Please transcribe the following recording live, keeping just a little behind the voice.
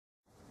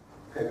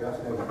Okay, good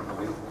afternoon,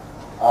 everybody.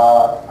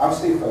 I'm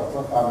Steve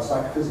Fairclough. I'm a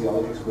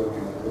psychophysiologist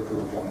working at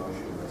Liverpool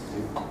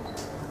University.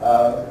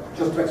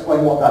 Just to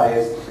explain what that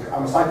is,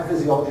 I'm a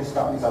psychophysiologist.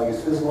 That means I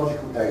use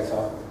physiological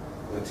data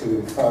to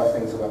infer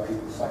things about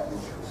people's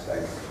psychological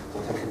states.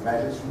 So taking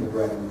measures from the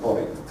brain and the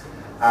body.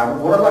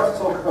 What I'd like to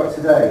talk about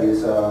today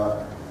is,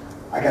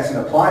 I guess,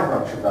 an applied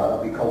branch of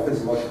that we call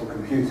physiological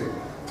computing.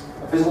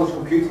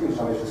 Physiological computing, which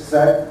I just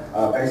said,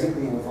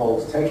 basically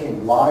involves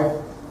taking live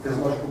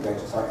physiological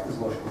data,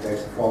 psychophysiological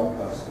data from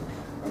a person,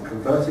 and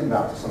converting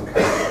that to some kind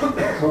of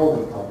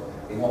control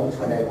input in order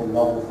to enable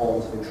novel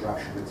forms of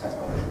interaction with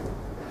technology.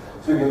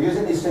 So if you're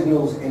using these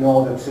signals in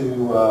order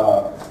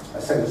to,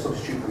 say,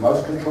 substitute for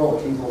mouse control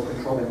or keyboard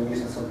control, then you're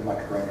using something like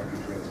a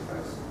brain-computer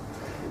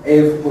interface.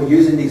 If we're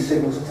using these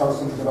signals to tell us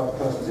something about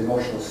the person's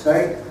emotional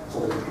state,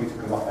 so the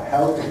computer can offer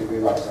help if we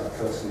realise that a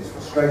person is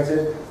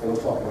frustrated, then we're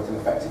talking about an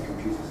effective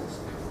computer system.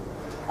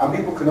 And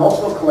people can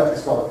also collect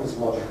this sort of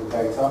physiological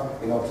data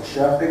in order to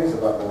share things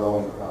about their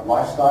own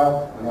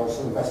lifestyle and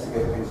also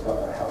investigate things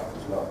about their health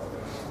as well.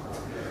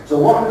 So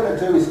what I'm going to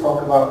do is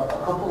talk about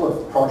a couple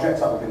of projects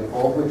that we've been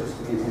involved with, just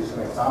to give you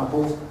some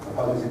examples of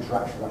how these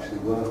interactions actually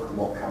work and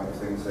what kind of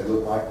things they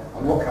look like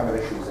and what kind of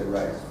issues they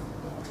raise.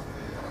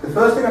 The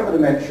first thing I'm going to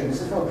mention,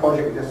 this is from a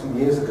project we did some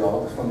years ago,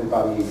 it was funded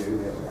by the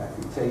EU, the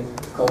FET,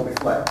 called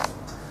Reflect.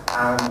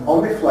 And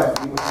on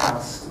Reflect we were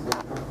tasked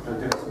to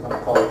do something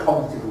called a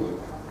cognitive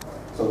loop.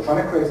 So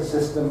trying to create a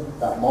system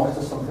that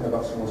monitors something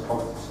about someone's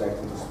cognitive state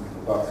and does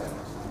something about it.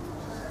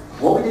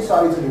 What we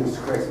decided to do was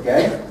to create a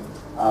game,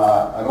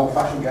 an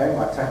old-fashioned game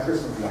like Tetris,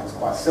 something that was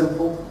quite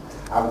simple,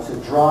 and to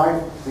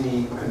drive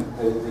the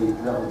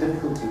level of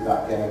difficulty of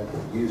that game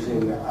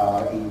using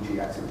EEG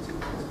activity in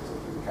this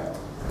particular case.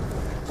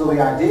 So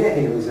the idea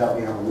here is that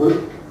we have a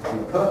loop, and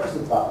the purpose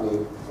of that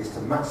loop is to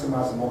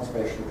maximise the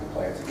motivation of the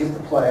player, to give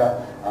the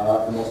player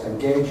the most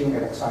engaging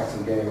and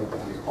exciting game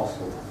that is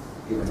possible,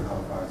 given the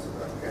confines of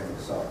the game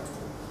itself.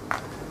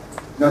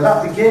 Now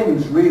that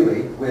begins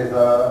really with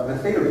the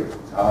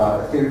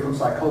theory from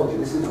psychology.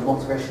 This is a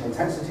motivation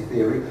intensity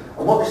theory,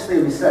 and what this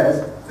theory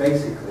says,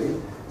 basically,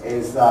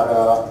 is that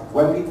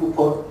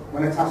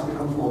when a task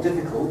becomes more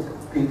difficult,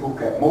 people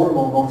get more and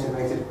more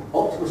motivated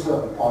up to a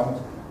certain point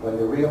when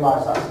they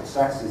realise that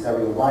success is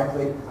very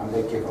unlikely and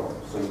they give up.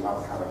 So you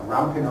have kind of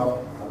ramping up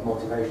of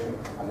motivation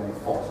and then it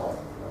falls off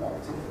at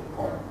that particular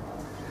point.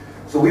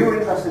 So we were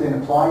interested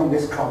in applying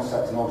this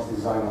concept in order to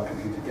design our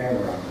computer game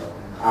around it.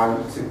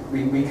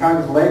 And we kind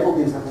of labelled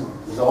these little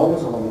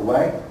zones along the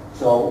way.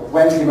 So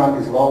when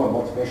demand is low and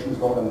motivation is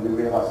low, then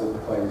we realise that the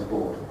player is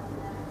bored.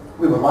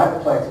 We would like the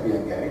player to be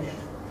engaged.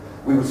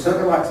 We would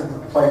certainly like the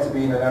player to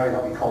be in an area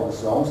that we call the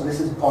zone. So this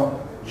is a point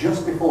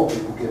just before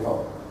people give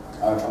up.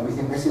 And we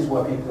think this is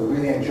where people are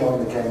really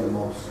enjoying the game the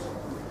most.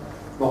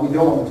 But we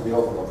don't want them to be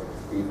overlooked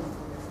either.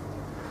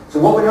 So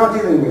what we're now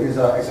dealing with is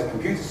a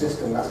computer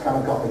system that's kind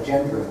of got the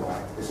gender in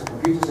mind. It's a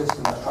computer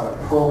system that's trying to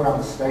program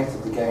the state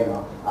of the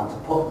gamer and to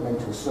put them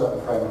into a certain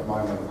frame of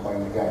mind when they're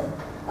playing the game.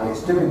 And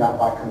it's doing that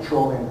by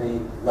controlling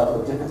the level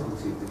of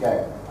difficulty of the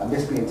game. And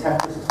this being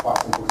Tetris, it's quite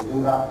simple to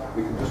do that.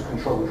 We can just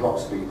control the drop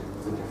speed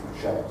of the different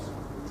shapes.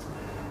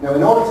 Now,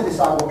 in order to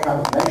decide what kind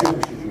of measures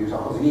we should use,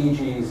 because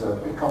EEGs are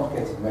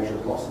complicated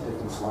measures, lots of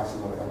different slices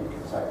of it that you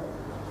can take.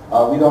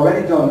 We'd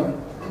already done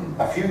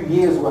a few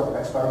years worth of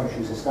experiments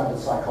using standard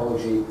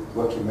psychology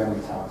working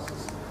memory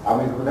tasks.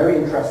 And we were very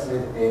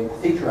interested in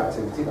theta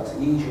activity, that's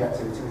EEG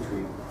activity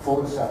between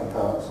 4 and 7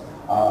 hertz,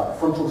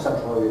 frontal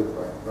central area of the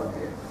brain, right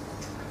here.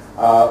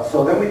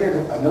 So then we did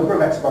a number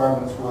of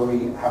experiments where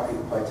we had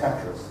people play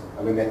Tetris.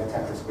 And we made the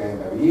Tetris game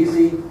very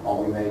easy,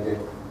 or we made it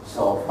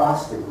so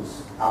fast it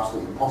was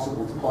absolutely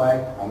impossible to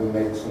play, and we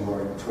made it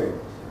somewhere in between.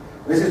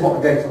 This is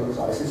what the data looks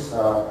like. This is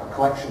a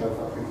collection of,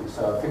 I think it's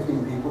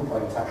 15 people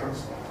playing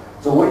Tetris.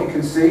 So what you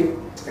can see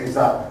is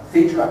that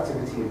theta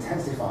activity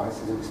intensifies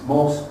at its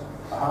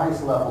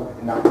highest level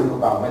in that middle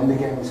band when the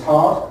game is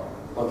hard,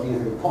 but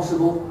neither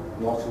impossible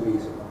nor too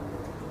easy.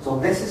 So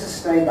this is a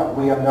state that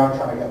we are now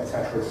trying to get the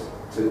Tetris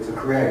to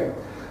create.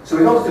 So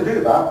in order to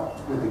do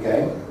that with the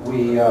game,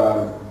 we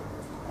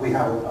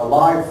have a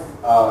live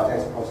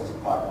data processing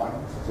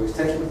pipeline. So it's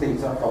taking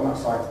theta from that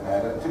site to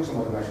there, it took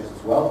some other measures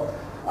as well,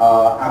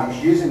 and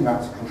it's using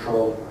that to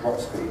control drop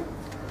speed.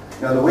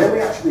 Now the way we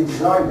actually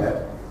designed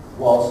it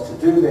was to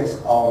do this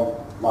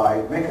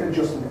by making an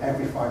adjustment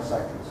every 5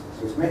 seconds.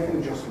 So it's making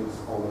adjustments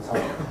all the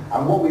time.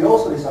 And what we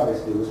also decided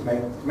to do was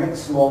make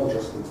small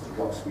adjustments to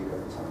drop speed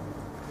every time.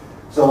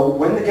 So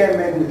when the game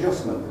made an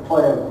adjustment, the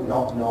player would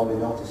not normally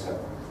notice it.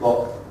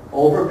 But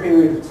over a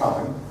period of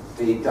time,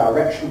 the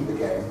direction of the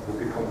game would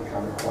become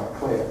kind of quite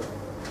clear.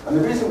 And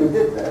the reason we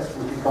did this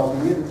was because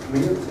we knew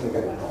it was going to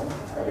get it wrong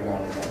every now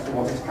and again. So we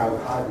wanted to kind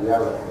of hide the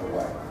error in a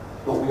way.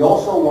 But we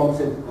also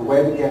wanted the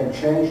way the game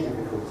changed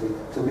difficulty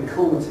to be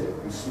cumulative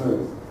and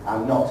smooth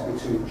and not to be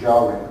too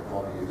jarring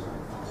for the user.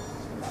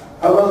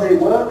 How well did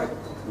it work?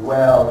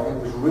 Well, it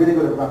was really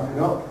good at ramping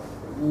up,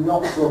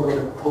 not so good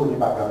at pulling you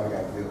back down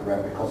again to the other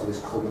end because of this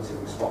cumulative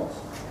response.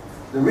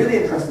 The really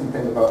interesting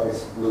thing about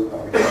this loop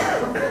that we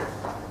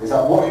have is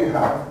that what you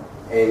have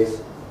is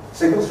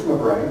signals from a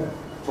brain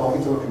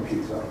talking to a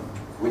computer,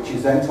 which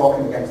is then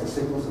talking against the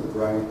signals of the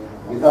brain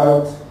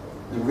without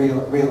the real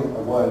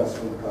awareness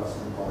from the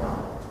person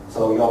involved.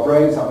 So your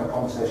brain's having a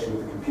conversation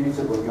with the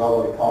computer, but you're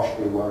already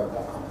partially aware of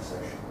that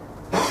conversation.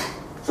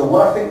 So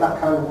what I think that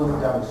kind of really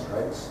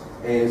demonstrates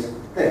is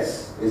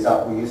this, is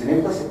that we're using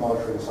implicit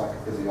monitoring of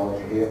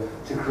psychophysiology here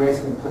to create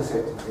an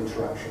implicit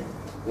interaction.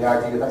 The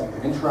idea that you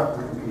can interact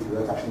with a computer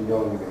without actually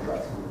knowing you're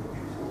interacting with a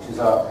computer, which is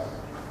an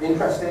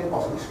interesting,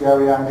 possibly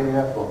scary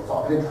idea, but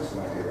sort of an interesting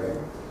idea,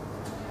 really.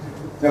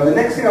 Now, the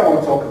next thing I want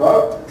to talk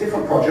about, a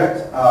different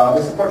project.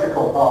 This is a project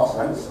called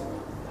ArtSense.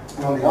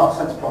 And on the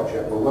ArtSense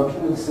project, we're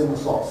working with a similar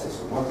sort of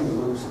system, working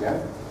with loops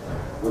again.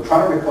 We're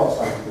trying to record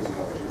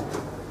psychophysiology,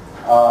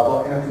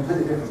 but in a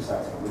completely different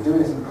setting. We're doing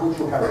this in a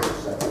cultural heritage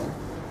setting.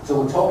 So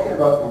we're talking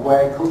about the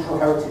way cultural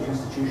heritage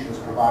institutions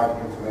provide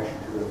information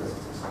to their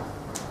visitors.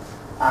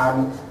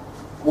 And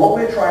what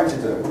we're trying to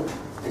do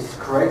is to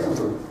create a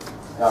loop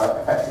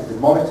that effectively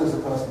monitors a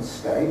person's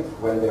state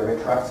when they're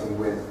interacting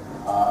with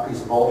a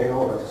piece of audio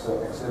or a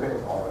certain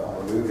exhibit or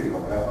a movie or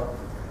whatever.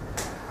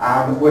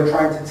 And we're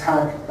trying to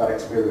tag that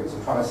experience.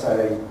 We're trying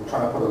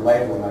to put a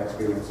label on that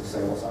experience and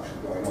say what's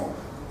actually going on.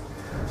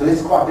 So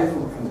this is quite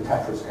different from the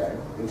Tetris game.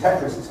 In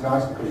Tetris, it's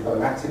nice because you've got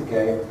an active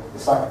game. The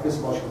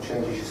psychophysiological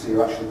changes you see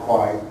are actually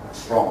quite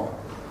strong.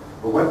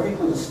 But when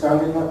people are just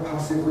standing there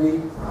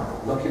passively,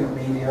 looking at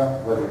media,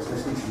 whether it's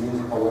listening to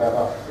music or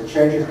whatever, the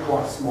changes are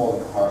quite small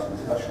in comparison.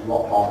 It's actually a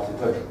lot harder to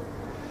do.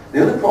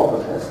 The other problem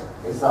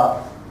is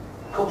that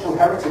cultural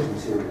heritage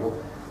material,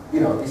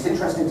 it's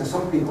interesting to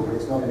some people, but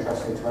it's not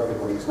interesting to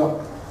everybody. It's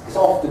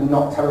often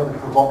not terribly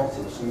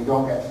provocative, so you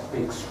don't get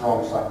big,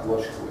 strong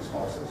psychological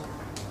responses.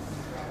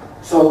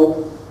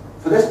 So,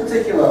 for this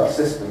particular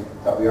system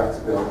that we had to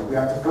build, we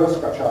had to first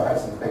scratch our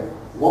heads and think,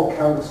 what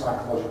kind of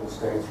psychological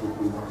states would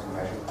we want to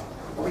measure?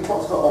 And we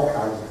talked about all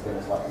kinds of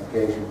things, like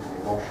engagement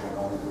and emotion and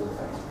all these other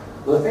things.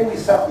 But the thing we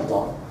settled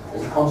on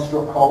is a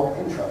construct called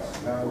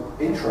interest. Now,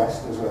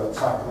 interest as a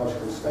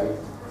psychological state,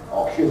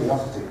 or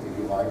curiosity, if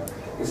you like,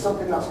 is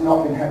something that's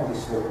not been heavily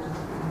studied.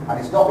 And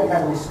it's not been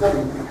heavily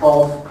studied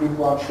because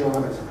people aren't sure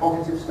whether it's a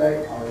cognitive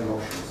state or an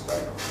emotional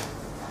state.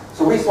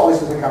 So we saw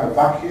this as a kind of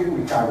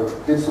vacuum. We kind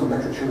of did some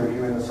literature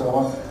reviewing and so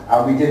on.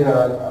 And we did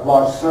a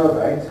large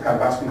survey to kind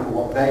of ask people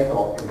what they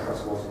thought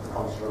interest was in the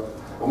construct.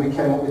 And we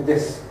came up with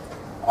this,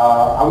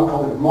 I would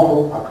call it a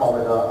model, I call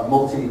it a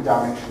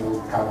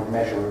multi-dimensional kind of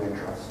measure of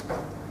interest.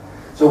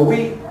 So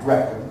we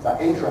reckon that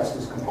interest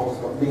is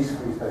composed of at least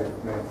three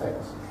main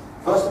things.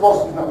 First of all,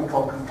 something that we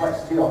call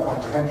complexity or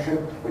comprehension,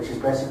 which is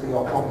basically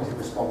your cognitive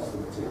response to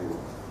the material.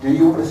 Do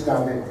you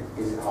understand it?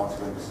 Is it hard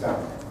to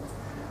understand?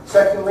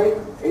 Secondly,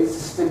 it's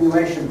the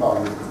stimulation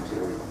value of the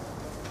material.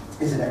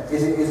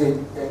 Is it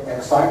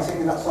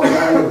exciting in that sort of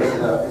way,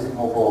 or is it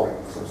more boring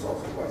in some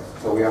sorts of ways?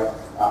 So we have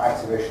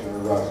activation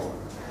and arousal.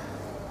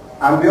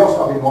 And we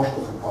also have the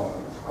emotional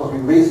component, because we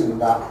reason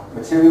that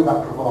material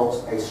that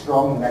provokes a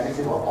strong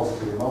negative or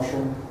positive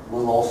emotion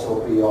will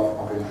also be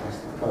of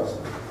interest to the person.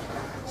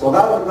 So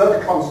those are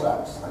the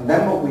concepts, and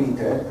then what we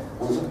did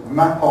was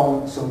map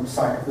on some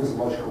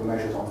psychophysiological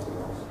measures onto those.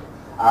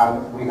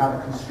 And we had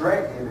a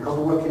constraint here, because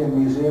we're working in a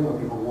museum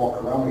where people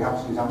walk around, we had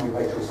to use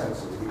ambulatory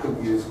sensors. We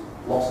couldn't use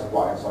lots of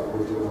wires like we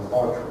would do in a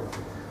laboratory.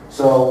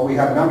 So we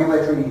had an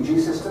ambulatory EEG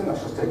system,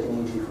 that's just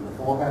taking EEG from the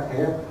forehead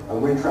here,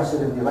 and we're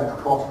interested in the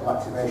electrocortical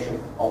activation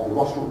of the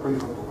rostral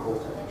prefrontal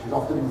cortex, which is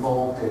often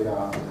involved in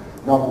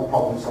novel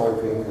problem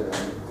solving and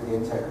the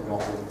intake of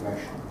novel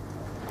information.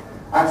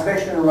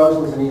 Activation and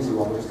arousal is an easy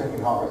one. We're just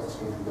taking heart rate to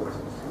skin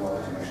conductance in order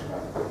to measure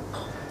that.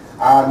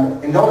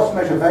 And in order to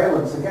measure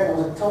valence, again,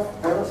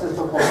 valence is a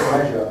tough one to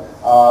measure.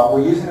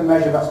 We're using a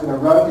measure that's been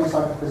around in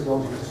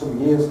psychophysiology for some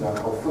years now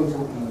called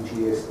frontal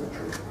EEG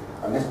asymmetry.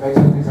 And this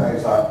basically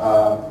says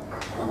that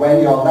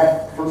when your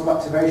left frontal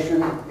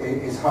activation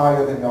is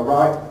higher than your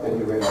right, then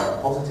you're in a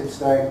positive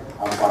state,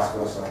 and vice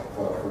versa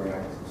for a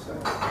negative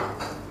state.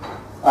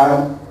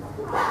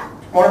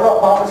 One of our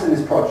partners in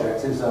this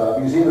project is a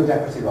Museum of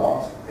Decorative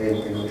Art in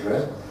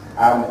Madrid.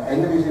 And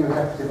in the Museum of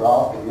Decorative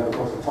Art, if you ever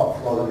go to the top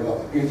floor, then we've got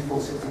the beautiful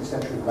 16th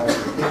century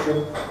Valencian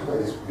kitchen. We've got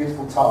this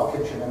beautiful tile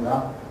kitchen in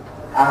there.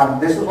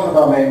 And this was one of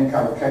our main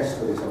kind of case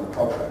studies on the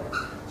project.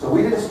 So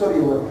we did a study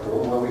in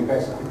Liverpool where we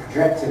basically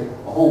projected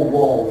a whole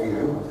wall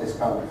view of this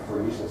kind of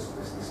frieze,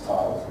 this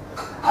tiles.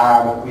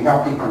 And we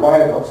had people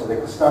wired up so they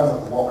could stand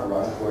up and walk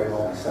around wearing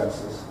all these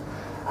sensors.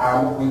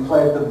 And we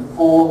played them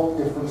 4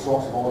 different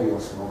sorts of audio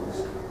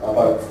stories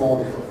about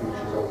 4 different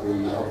features of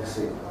the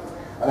scene.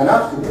 And then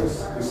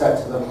afterwards, we said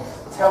to them,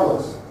 tell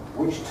us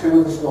which 2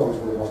 of the stories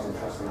were the most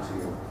interesting to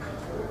you.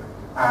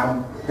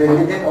 And they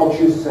didn't all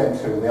choose the same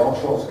 2, they all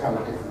chose kind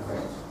of different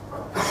things.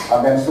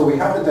 And then so we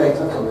had the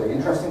data from the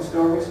interesting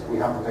stories, we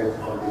had the data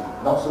from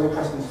the not so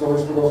interesting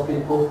stories for those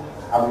people,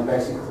 and we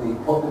basically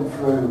put them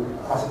through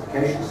a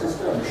classification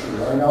system, a machine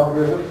learning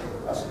algorithm,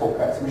 that's a full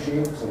vector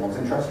machine if someone's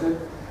interested,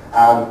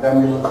 and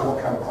then we looked at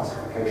what kind of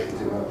classifications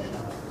emerged.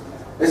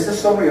 This is a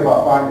summary of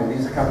our findings.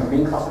 These are kind of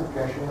mean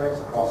classification rates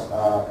across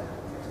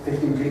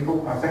 15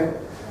 people, I think.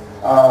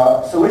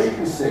 So as you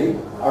can see,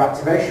 our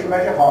activation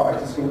measure, heart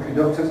rate and skin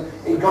conductors,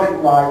 it got it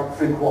right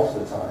 3/4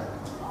 of the time.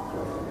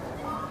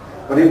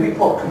 But if we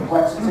put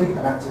complexity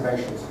and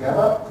activation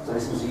together, so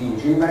this is the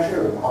EEG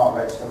measure and the heart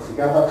rate stuff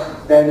together,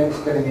 then it's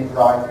getting it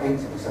right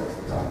 80%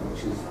 of the time,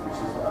 which is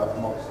a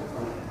modest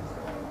improvement.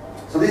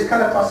 So these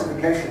kind of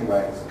classification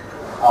rates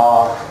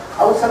are,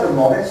 I would say they're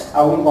modest.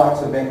 I wouldn't like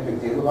to make a big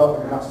deal about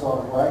them in that sort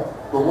of way.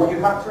 But what you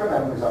have to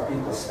remember is that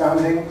people are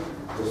standing,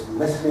 just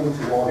listening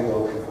to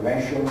audio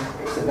information.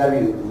 It's a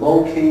very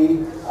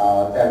low-key,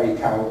 very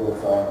kind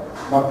of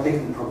not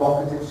particularly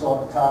provocative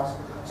sort of task.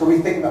 So we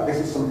think that this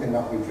is something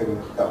that we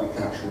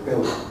can actually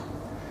build.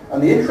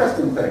 And the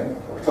interesting thing,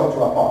 that we talk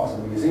to our partners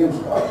in museums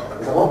about,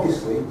 is that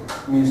obviously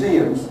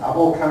museums have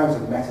all kinds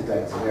of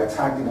metadata. They are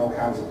tagged in all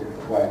kinds of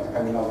different ways,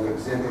 depending on the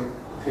exhibit,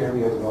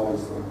 period, and all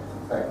these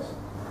things.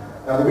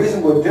 Now the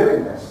reason we're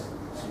doing this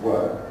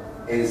work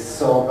is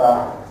so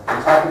that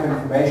the type of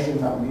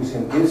information that the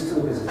museum gives to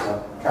the visitor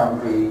can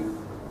be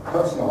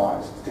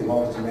personalised in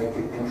order to make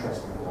it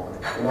interesting for them.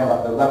 You know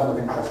that the level of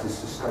interest is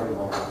sustained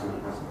all through the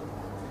visit.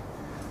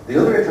 The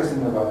other interesting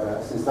thing about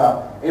this is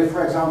that if,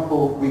 for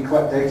example, we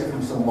collect data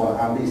from someone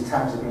and these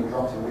tags are being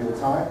dropped in real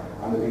time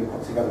and they're being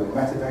put together with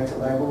metadata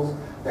labels,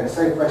 then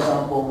say, for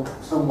example,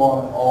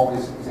 someone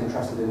always is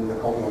interested in the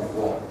Napoleonic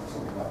War,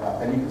 something like that,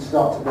 then you can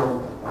start to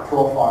build a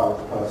profile of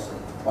the person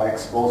by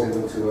exposing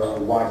them to a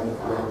wide enough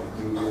range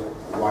of media,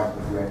 a wide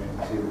enough range of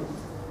material.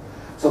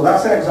 So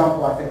that's an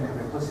example, I think, of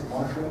implicit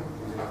monitoring,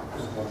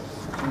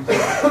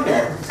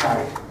 to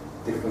tag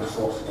different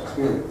sources of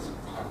experience.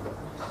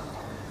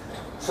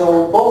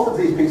 So both of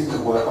these pieces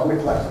of work on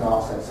Reflect and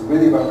ArtSense are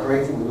really about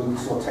creating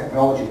loops so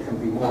technology can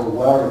be more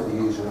aware of the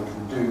user and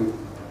can do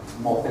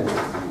more things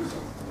with the user.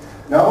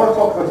 Now I want to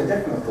talk about a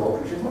different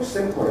approach, which is much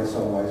simpler in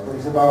some ways, but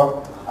it's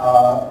about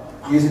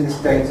using this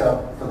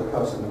data for the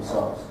person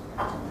themselves.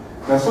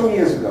 Now some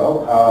years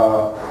ago,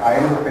 I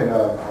ended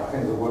up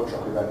in a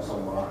workshop event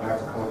somewhere, and I had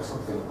to come up with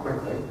something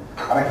quickly,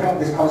 and I came up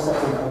with this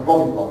concept of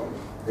body blogging.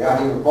 The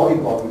idea of body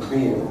blogging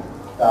being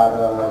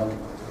that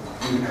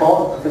you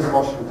record the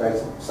physiological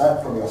data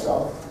set from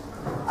yourself,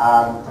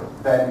 and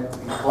then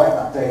you collect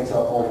that data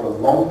over a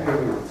long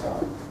period of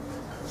time.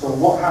 So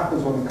what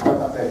happens when we collect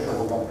that data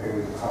over a long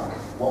period of time?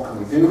 What can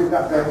we do with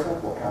that data?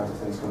 What kinds of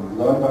things can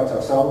we learn about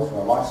ourselves,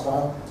 our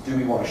lifestyle? Do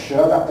we want to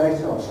share that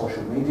data on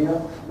social media?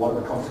 What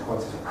are the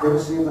consequences of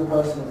privacy of the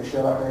person if we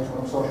share that data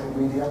on social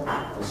media?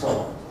 And so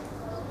on.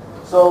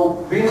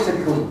 So being a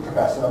typical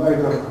professor, I'm very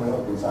good at coming up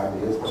with these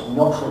ideas, but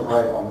not so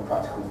great on the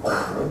practical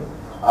follow-through.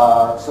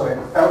 So it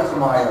fell to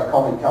my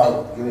colleague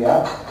Kyle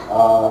Gilead.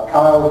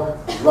 Kyle,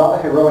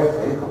 rather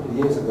heroically, a couple of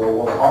years ago,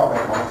 won a heart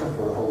rate monitor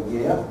for a whole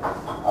year,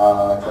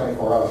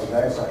 24 hours a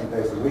day, 7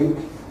 days a week,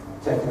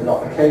 taking it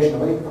off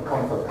occasionally for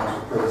comfort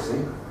and for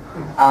privacy.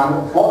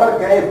 And what that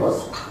gave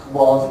us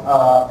was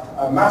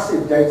a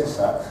massive data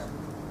set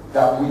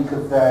that we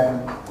could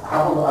then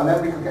have a look, and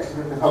then we could get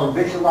to how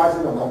we visualize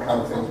it and what kind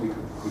of things we could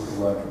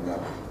learn from that.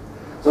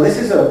 So this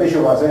is a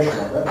visualization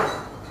of it.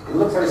 It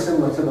looks very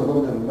similar to the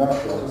London Met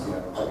Show, doesn't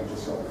it? That we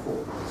just saw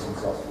before, in some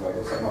sort of way.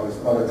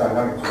 It's not a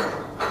dynamic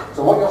version.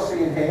 So what you're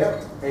seeing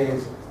here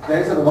is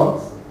days of the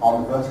month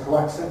on the vertical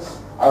axis,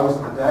 hours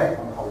of the day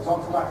on the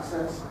horizontal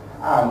axis,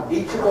 and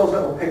each of those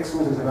little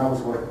pixels is an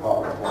hour's worth of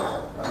heart rate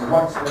data. And the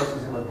white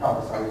spaces in the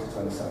part I use to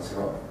turn the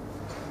sensor on.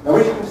 Now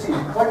as you can see, if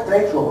you collect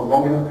data over a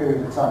long enough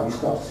period of time, you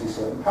start to see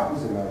certain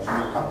patterns emerge,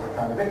 and the patterns are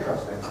kind of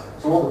interesting.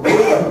 So all the blue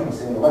that you can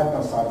see on the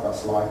left-hand side of that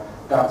slide,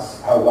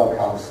 that's how well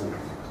Carl is sleeping.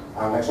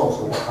 And it's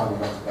also what time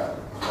he went to bed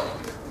as well.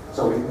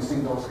 So we can see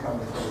those kind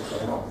of things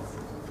going on.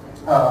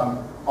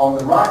 On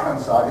the right-hand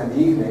side, in the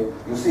evening,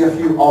 you'll see a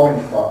few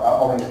orange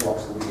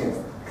blocks at the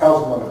beginning.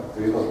 Carl's the one that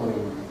those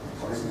running.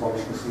 So this is what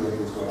you can see when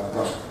he was going out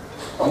running.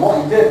 And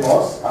what he did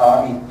was,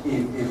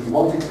 if he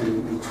wanted to,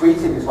 he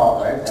tweeted his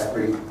heart rate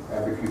every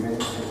few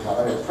minutes.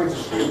 A Twitter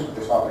stream,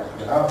 this heart rate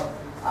coming out.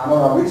 And on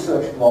our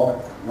research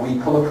blog, we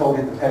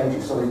colour-coded the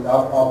pages so that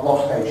our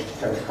blog page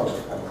changed colour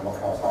depending on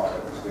what Carl's heart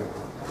rate was doing.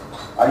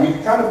 You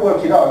can kind of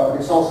work it out, but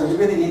it's also, you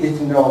really needed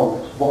to know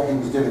what he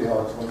was doing in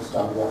order to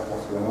understand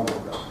what's going on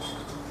with it.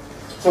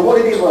 So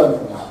what did he learn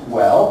from that?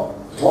 Well,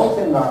 one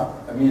thing that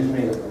amused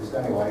me at least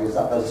anyway is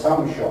that there's a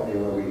sandwich shop near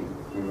where we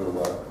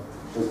were.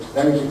 There's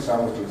very big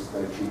sandwiches,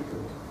 very cheap.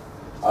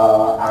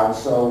 And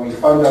so we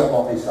found out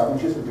what these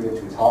sandwiches were doing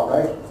to his heart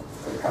rate.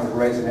 They were kind of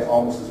raising it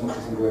almost as much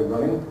as he was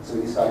running. So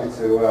he decided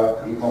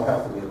to eat more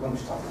healthily at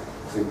lunchtime.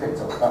 So he picked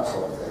up that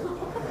sort of thing.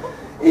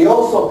 He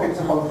also picked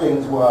up on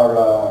things where,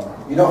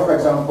 for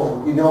example,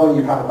 when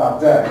you've had a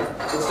bad day,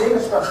 but seeing a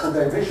stressful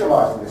day,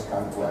 visualising this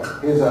kind of way.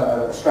 Here's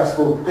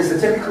this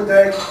is a typical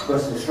day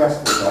versus a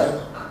stressful day.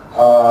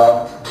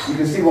 You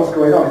can see what's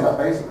going on is that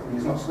basically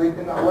he's not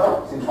sleeping that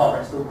well, so his heart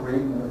rate's still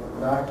green in the middle of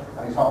the night,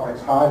 and his heart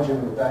rate's high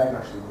during the day and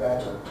actually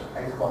bed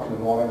at 8 o'clock in the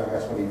morning, I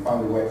guess, when he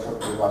finally wakes up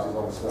and realises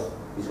all the stuff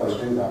he's got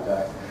to do that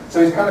day.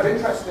 So it's kind of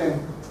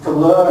interesting to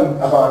learn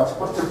about, to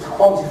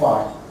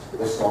quantify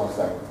this sort of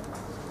thing.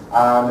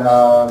 And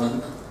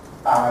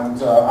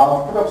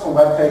I'll put up some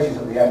web pages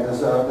at the end.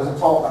 There's a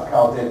talk that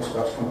Carl did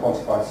from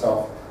Quantified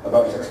Self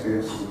about his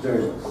experiences of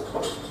doing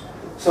this.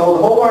 So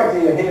the whole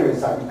idea here is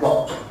that you've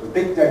got a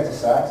big data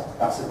set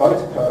that's about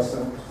a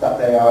person that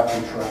they are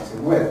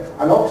interacting with.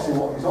 And obviously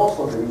what he's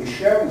also doing is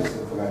sharing this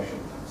information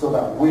so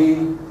that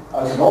we,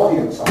 as an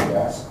audience, I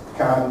guess,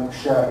 can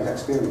share his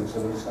experience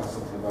and understand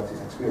something about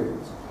his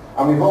experience.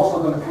 And we've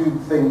also done a few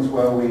things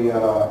where we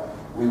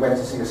went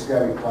to see a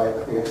scary play at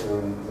the theatre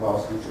and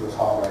asked each other's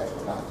heart rate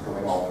when that was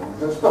going on. And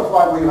there's stuff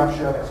like where you have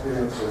shared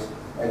experiences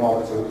in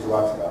order to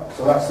add to that.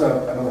 So that's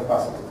another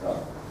facet of that.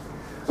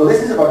 So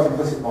this is about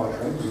implicit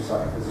monitoring in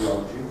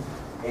psychophysiology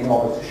in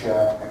order to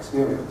share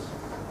experience.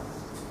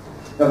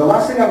 Now the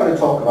last thing I'm going to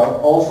talk about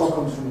also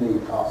comes from the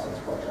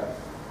ArtSense project.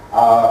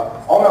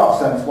 On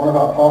ArtSense, one of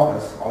our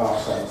partners on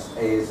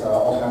ArtSense is an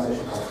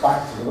organisation called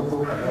FACT, the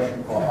Liverpool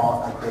Foundation for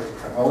Art and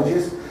Creative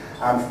Technologies,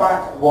 and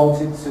FACT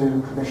wanted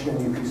to commission a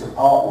new piece of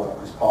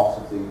artwork as part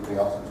of the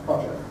ArtSense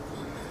project.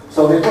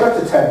 So they put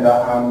out a tender,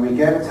 and we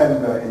gave a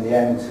tender in the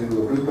end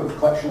to a group of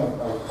collection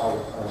of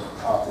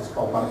artists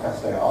called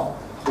Manifest AR,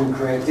 who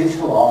create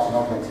digital art and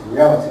augmented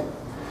reality.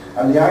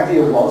 And the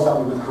idea was that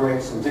we would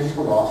create some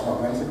digital art and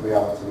augmented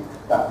reality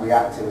that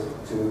reacted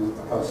to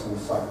a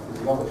person's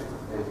psychophysiology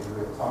in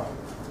real time.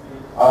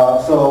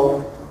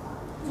 So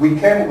we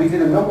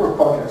did a number of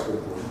projects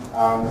with them,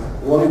 and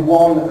only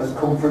one has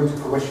come through to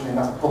fruition in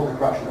that the public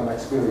are actually going to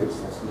experience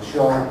this. And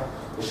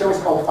the show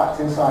is called Fact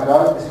Inside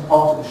Out. This is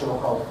part of the show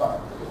called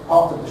Fact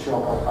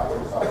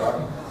Inside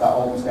Out that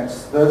opens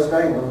next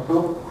Thursday in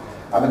Liverpool.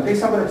 And the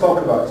piece I'm going to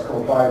talk about is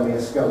called Biomea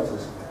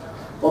Skeletons.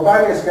 What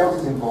Biomea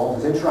Skeletons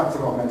involves is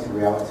interactive augmented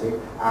reality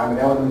and an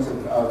element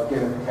of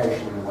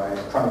gamification in a way,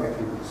 of trying to get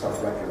people to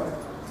self-regulate.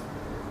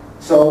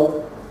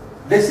 So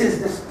this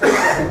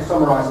I think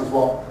summarises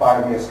what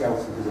Biomea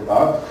Skeletons is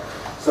about.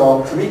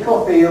 So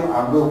Tomiko Thiel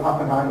and Will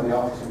Pappenheim, the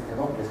artists who came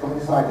up with this, come with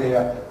this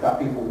idea that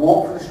people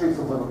walk through the streets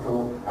of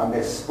Liverpool and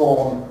they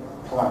spawn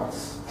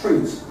plants,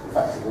 trees,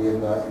 effectively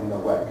in their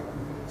wake.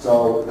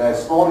 So they're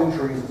spawning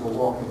trees as they're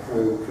walking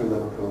through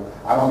Liverpool,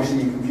 and obviously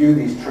you can view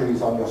these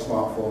trees on your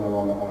smartphone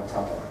or on a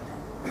tablet.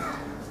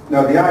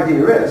 Now the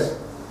idea is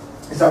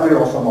that we're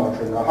also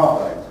monitoring their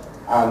heart rate.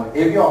 And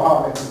if your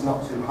heart rate is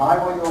not too high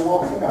while you're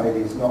walking, and it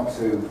is not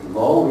too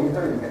low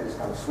either, you get this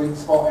kind of sweet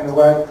spot in a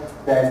way,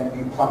 then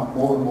you plant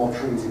more and more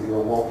trees if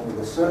you're walking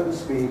with a certain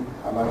speed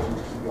and managing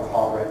to keep your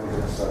heart rate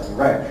within a certain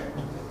range.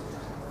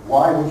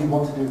 Why would you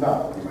want to do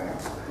that, you may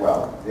ask?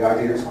 Well, the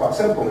idea is quite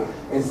simple,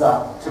 is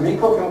that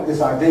Tomiko came up with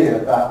this idea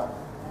that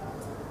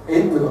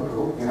in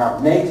Liverpool you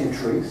have native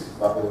trees,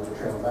 like the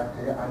tree on the left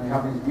here, and you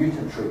have these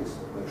mutant trees,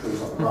 the trees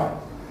on the right.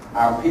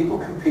 And people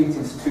compete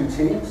in two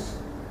teams,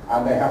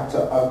 and they have to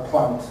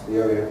outplant the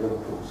area of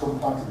Liverpool. Some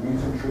planting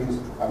mutant trees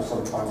and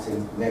some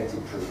planting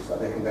native trees that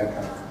they can then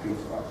kind of compete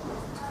about.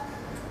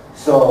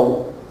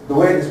 So the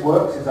way this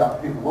works is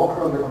that people walk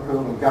around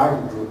Liverpool in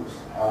guided groups.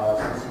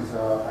 This is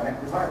an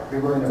exercise. We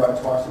run about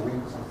twice a week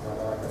or something like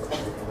that.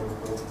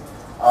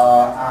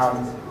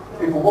 And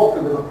people walk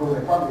through Liverpool,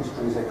 they plant these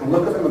trees, they can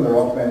look at them in their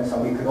augments,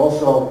 and we could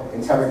also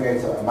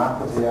interrogate a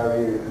map of the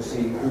area to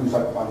see who's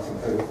outplanting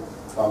who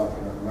by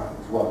looking at the map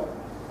as well.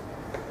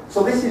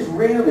 So this is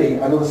really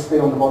another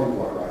spin on the body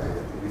blower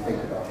idea, if you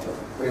think about it.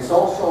 But it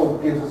also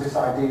gives us this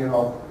idea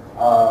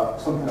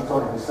of something that's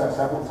already been said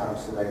several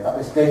times today, that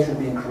this data is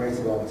being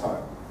created all the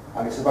time.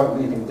 And it's about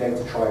leaving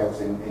data trails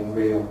in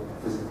real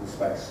physical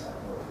space.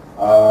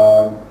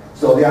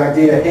 So the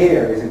idea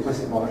here is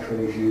implicit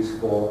monitoring is used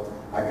for,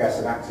 I guess,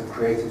 an act of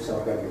creative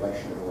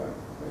self-regulation in a way.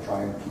 We're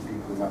trying to keep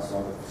people in that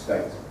sort of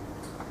state.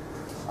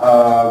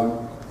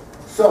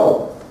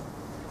 So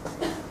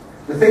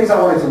the things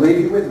I wanted to leave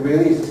you with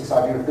really is this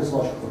idea of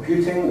physiological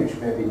computing, which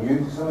may be new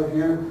to some of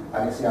you,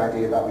 and it's the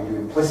idea that we do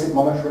implicit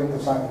monitoring of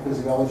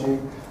psychophysiology,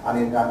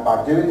 and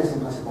by doing this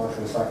implicit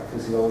monitoring of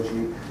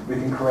psychophysiology, we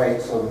can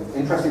create some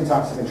interesting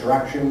types of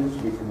interactions,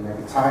 we can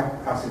maybe type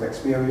passive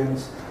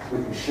experience,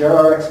 we can share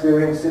our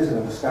experiences and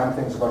understand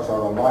things about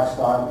our own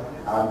lifestyle,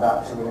 and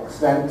that to an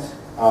extent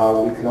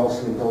we can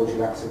also indulge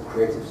in acts of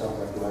creative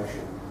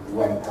self-regulation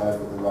when paired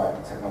with the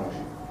right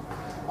technology.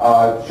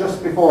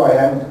 Just before I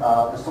end,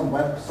 there's some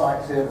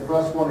websites here. The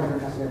first one, if you're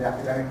interested in the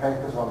academic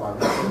papers, on my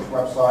research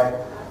website.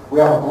 We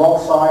have a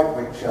blog site,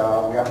 which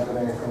we haven't done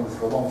anything with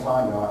for a long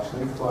time now,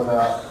 actually, but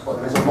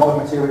there is a lot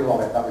of material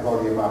on it that we've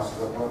already amassed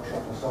at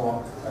workshops and so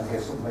on, and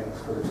here's some links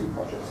for the two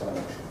projects that I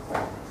mentioned.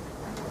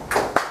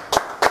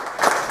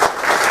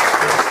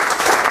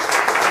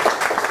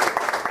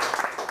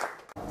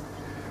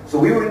 So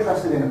we were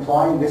interested in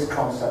applying this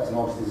concept in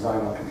order to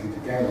design our computer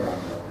game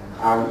around it.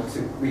 And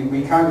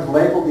we kind of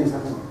labelled these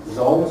little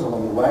zones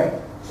along the way.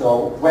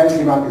 So when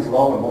demand is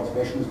low and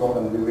motivation is low,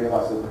 then we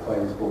realise that the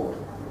player is bored.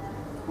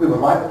 We would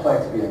like the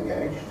player to be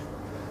engaged.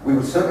 We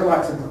would certainly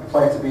like the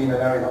player to be in an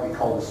area that we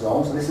call the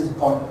zone. So this is a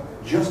point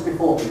just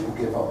before people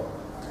give up.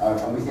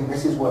 And we think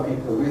this is where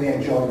people are really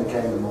enjoying the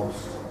game the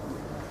most.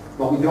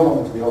 But we don't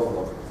want them to be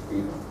overlooked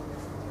either.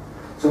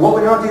 So what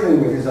we're now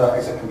dealing with is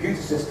a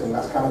computer system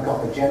that's kind of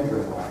got the gender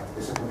in mind.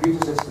 It's a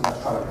computer system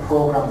that's trying to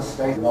program the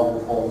state of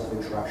novel forms of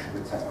interaction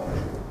with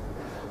technology.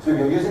 So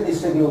we're using these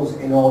signals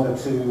in order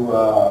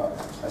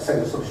to say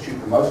to substitute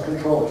for mouse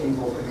control or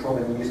keyboard control,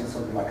 then we're using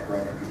something like a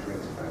brain computer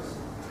interface.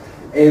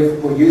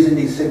 If we're using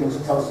these signals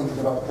to tell us something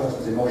about the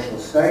person's emotional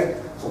state,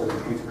 so the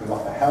computer can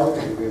offer help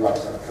if we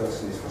realise that the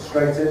person is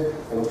frustrated,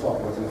 then we're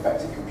talking about an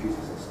effective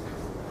computer system.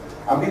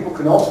 And people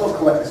can also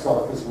collect this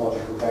sort of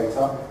physiological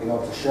data in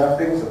order to share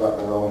things about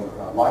their own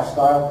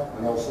lifestyle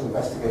and also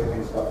investigate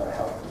things about their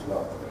health as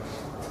well.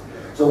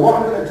 So what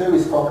I'm going to do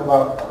is talk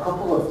about a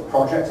couple of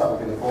projects that we've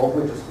been involved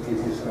with, just to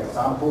give you some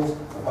examples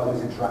of how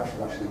these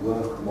interactions actually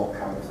work and what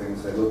kind of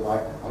things they look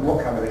like and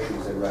what kind of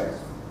issues they raise.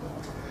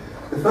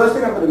 The first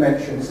thing I'm going to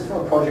mention, this is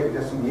from a project we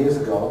did some years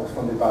ago, it was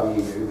funded by the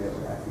EU, the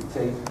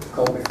FET,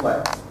 called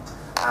Reflect.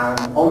 And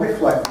on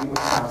Reflect, we were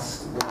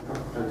tasked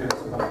to do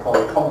something called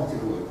a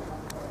cognitive loop.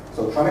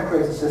 So trying to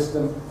create a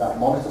system that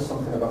monitors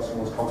something about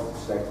someone's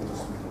cognitive state and does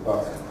something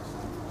about it.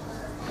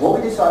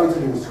 What we decided to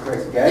do was to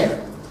create a game,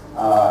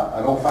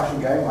 an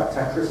old-fashioned game like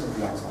Tetris,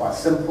 something that's quite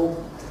simple,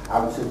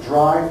 and to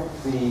drive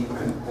the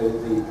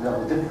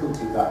level of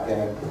difficulty of that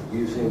game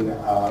using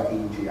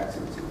EEG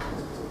activity in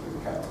this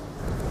particular case.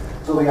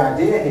 So the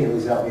idea here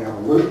is that we have a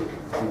loop,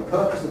 and the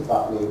purpose of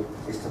that loop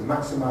is to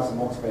maximise the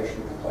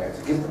motivation of the player,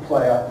 to give the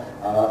player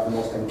the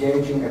most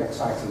engaging and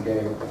exciting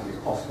game that is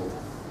possible,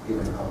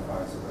 given the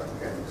confines of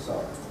the game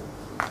itself.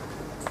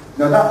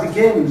 Now that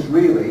begins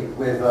really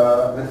with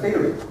the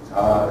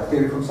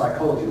theory from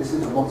psychology. This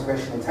is the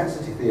motivation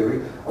intensity theory,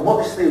 and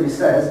what this theory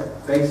says,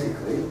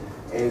 basically,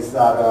 is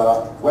that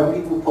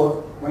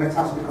when a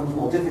task becomes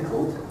more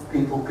difficult,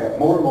 people get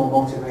more and more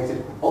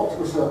motivated up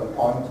to a certain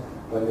point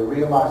when they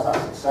realise that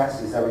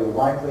success is very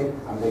unlikely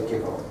and they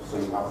give up. So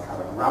you have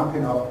kind of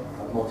ramping up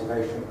of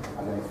motivation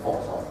and then it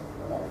falls off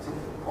at that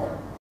particular point.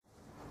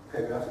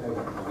 Okay, good afternoon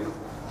everybody.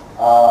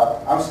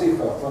 I'm Steve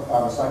Fairclough.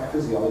 I'm a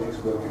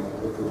psychophysiologist working at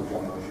the Liverpool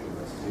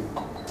University.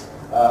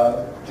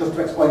 Just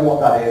to explain what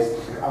that is,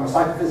 I'm a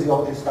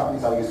psychophysiologist. That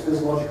means I use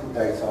physiological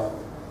data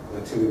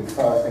to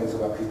infer things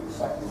about people's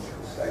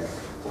psychological states.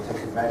 So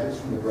taking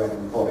measures from the brain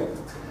and the body.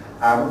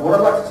 And what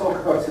I'd like to talk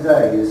about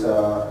today is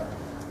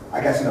I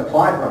guess an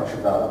applied branch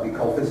of that we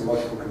call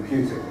physiological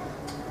computing.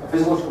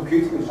 Physiological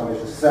computing, which I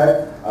just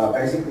said,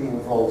 basically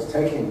involves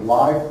taking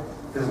live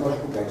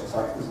physiological data,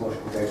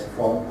 psychophysiological data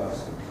from a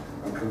person,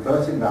 and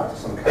converting that to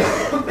some kind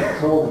of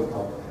control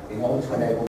input in order to enable